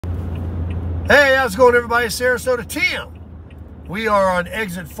Hey, how's it going, everybody? Sarasota Tim. We are on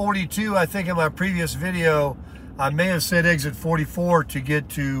exit 42. I think in my previous video, I may have said exit 44 to get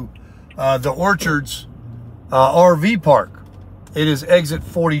to the Orchards RV park. It is exit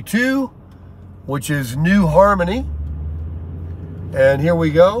 42, which is New Harmony. And here we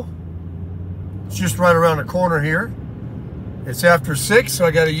go. It's just right around the corner here. It's after 6, so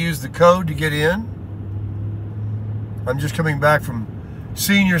I got to use the code to get in. I'm just coming back from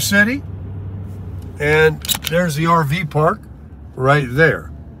Senior City. And there's the RV park right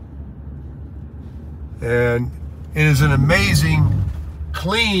there. And it is an amazing,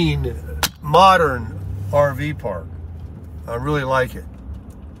 clean, modern RV park. I really like it.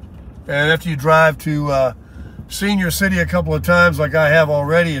 And after you drive to Senior City a couple of times like I have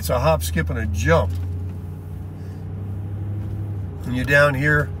already, it's a hop, skip, and a jump. And you're down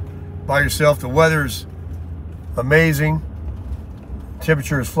here by yourself. The weather's amazing.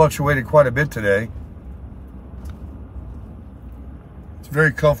 Temperature has fluctuated quite a bit today. It's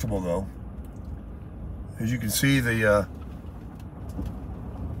very comfortable though. As you can see, the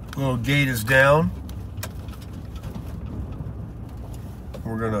little gate is down.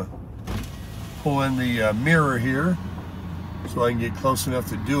 We're gonna pull in the mirror here so I can get close enough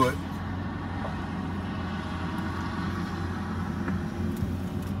to do it.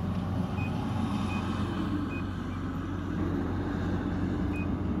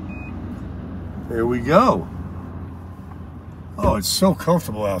 There we go. Oh, it's so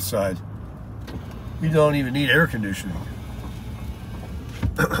comfortable outside. You don't even need air conditioning.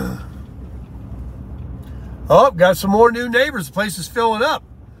 Oh, got some more new neighbors. The place is filling up.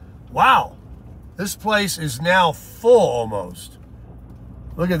 Wow. This place is now full almost.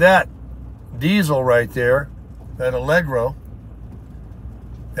 Look at that diesel right there. That Allegro.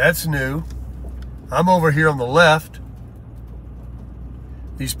 That's new. I'm over here on the left.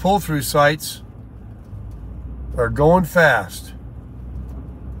 These pull-through sites are going fast.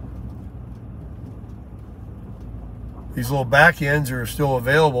 These little back ends are still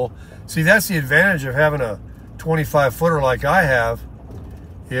available. See, that's the advantage of having a 25-footer like I have,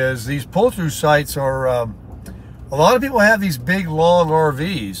 is these pull-through sites are, a lot of people have these big, long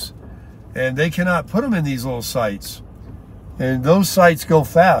RVs, and they cannot put them in these little sites. And those sites go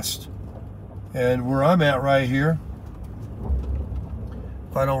fast. And where I'm at right here,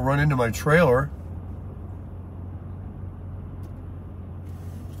 if I don't run into my trailer,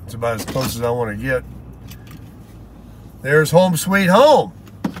 it's about as close as I want to get. There's home sweet home.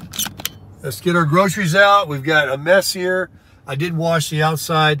 Let's get our groceries out. We've got a mess here. I did wash the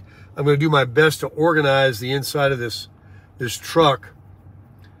outside. I'm going to do my best to organize the inside of this truck.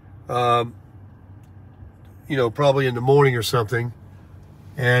 You know, probably in the morning or something.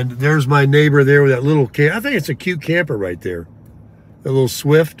 And there's my neighbor there with that little camper. I think it's a cute camper right there. A little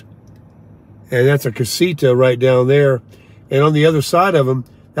Swift. And that's a Casita right down there. And on the other side of them,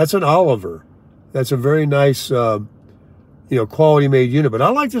 that's an Oliver. That's a very nice, you know, quality made unit. But I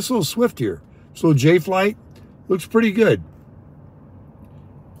like this little Swift here. This little J-Flight looks pretty good.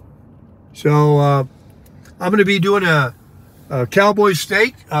 So I'm going to be doing a cowboy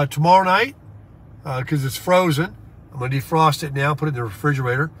steak tomorrow night because it's frozen. I'm going to defrost it now, put it in the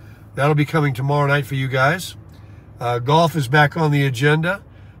refrigerator. That'll be coming tomorrow night for you guys. Golf is back on the agenda.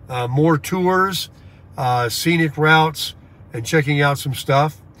 More tours, scenic routes, and checking out some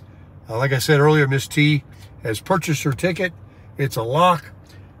stuff. Like I said earlier, Miss T has purchased her ticket. It's a lock.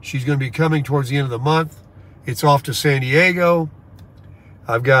 She's going to be coming towards the end of the month. It's off to San Diego.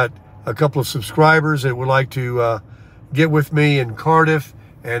 I've got a couple of subscribers that would like to get with me in Cardiff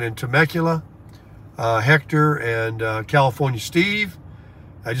and in Temecula. Hector and California Steve.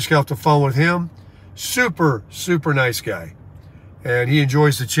 I just got off the phone with him. Super, super nice guy. And he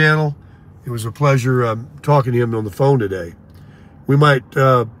enjoys the channel. It was a pleasure talking to him on the phone today. We might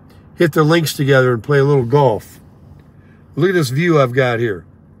hit the links together and play a little golf. Look at this view I've got here.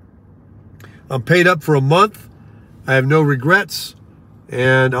 I'm paid up for a month. I have no regrets.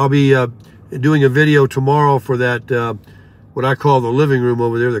 And I'll be doing a video tomorrow for that, what I call the living room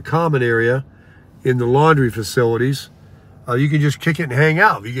over there, the common area in the laundry facilities. You can just kick it and hang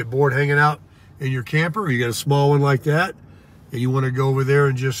out. If you get bored hanging out in your camper, or you got a small one like that, and you want to go over there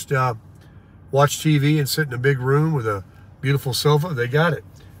and just watch TV and sit in a big room with a beautiful sofa, they got it.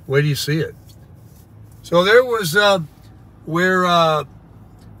 Wait till you see it. So there was where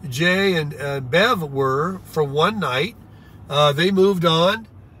Jay and Bev were for one night. They moved on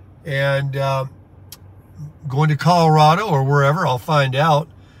and going to Colorado or wherever, I'll find out.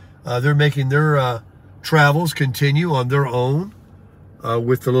 They're making their travels continue on their own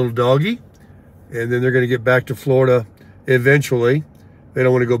with the little doggy. And then they're going to get back to Florida eventually. They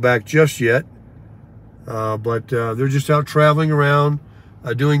don't want to go back just yet. but they're just out traveling around,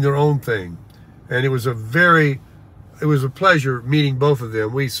 doing their own thing. And it was a pleasure meeting both of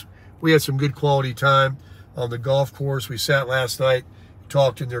them. We had some good quality time on the golf course. We sat last night,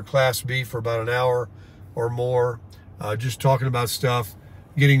 talked in their Class B for about an hour or more, just talking about stuff,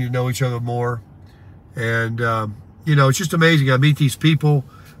 getting to know each other more. And, you know, it's just amazing. I meet these people,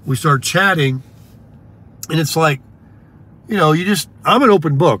 we start chatting, and it's like, you know, I'm an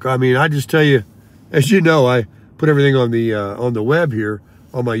open book. I mean, I just tell you, as you know, I put everything on the web here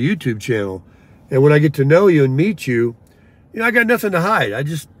on my YouTube channel. And when I get to know you and meet you, you know, I got nothing to hide. I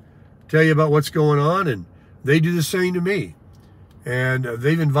just tell you about what's going on, and they do the same to me. And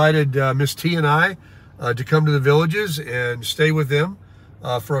they've invited Miss T and I to come to the Villages and stay with them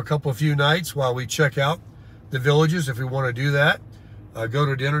for a few nights while we check out the Villages, if we want to do that. Go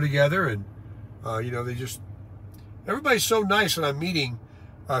to dinner together, and you know, everybody's so nice that I'm meeting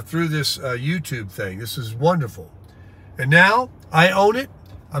through this YouTube thing. This is wonderful. And now I own it.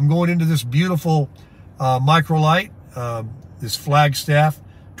 I'm going into this beautiful Microlite, this Flagstaff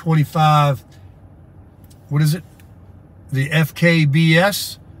 25, what is it? The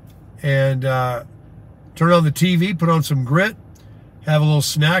FKBS, and turn on the TV, put on some grit, have a little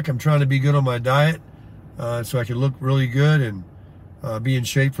snack. I'm trying to be good on my diet so I can look really good and be in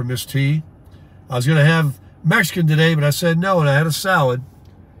shape for Miss T. I was going to have Mexican today, but I said no, and I had a salad.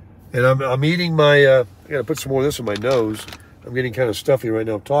 And I'm eating my, I got to put some more of this in my nose. I'm getting kind of stuffy right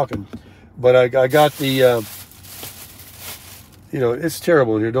now talking. But I got the, you know, it's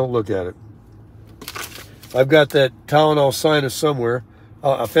terrible in here. Don't look at it. I've got that Tylenol sinus somewhere.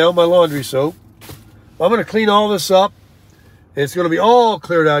 I found my laundry soap. I'm going to clean all this up. It's going to be all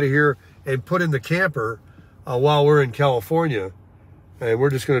cleared out of here and put in the camper while we're in California. And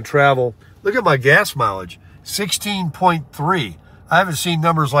we're just going to travel. Look at my gas mileage, 16.3. I haven't seen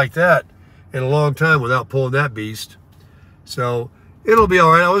numbers like that in a long time without pulling that beast. So it'll be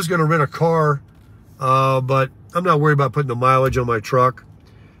all right. I was going to rent a car, but I'm not worried about putting the mileage on my truck.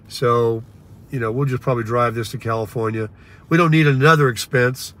 So, you know, we'll just probably drive this to California. We don't need another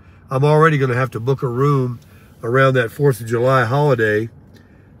expense. I'm already going to have to book a room around that 4th of July holiday.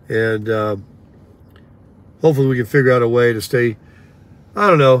 And hopefully we can figure out a way to stay, I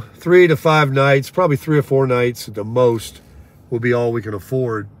don't know, 3 to 5 nights, probably 3 or 4 nights at the most will be all we can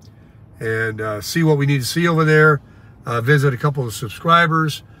afford. And see what we need to see over there. Visit a couple of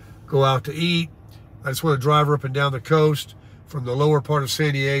subscribers, go out to eat. I just want to drive her up and down the coast from the lower part of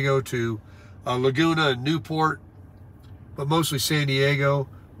San Diego to Laguna and Newport, but mostly San Diego,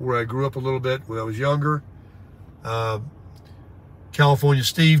 where I grew up a little bit when I was younger. California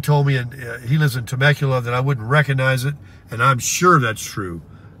Steve told me, and he lives in Temecula, that I wouldn't recognize it, and I'm sure that's true.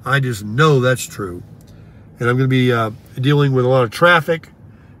 I just know that's true. And I'm going to be dealing with a lot of traffic,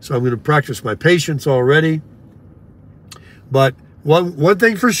 so I'm going to practice my patience already. But one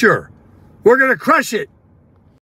thing for sure, we're going to crush it.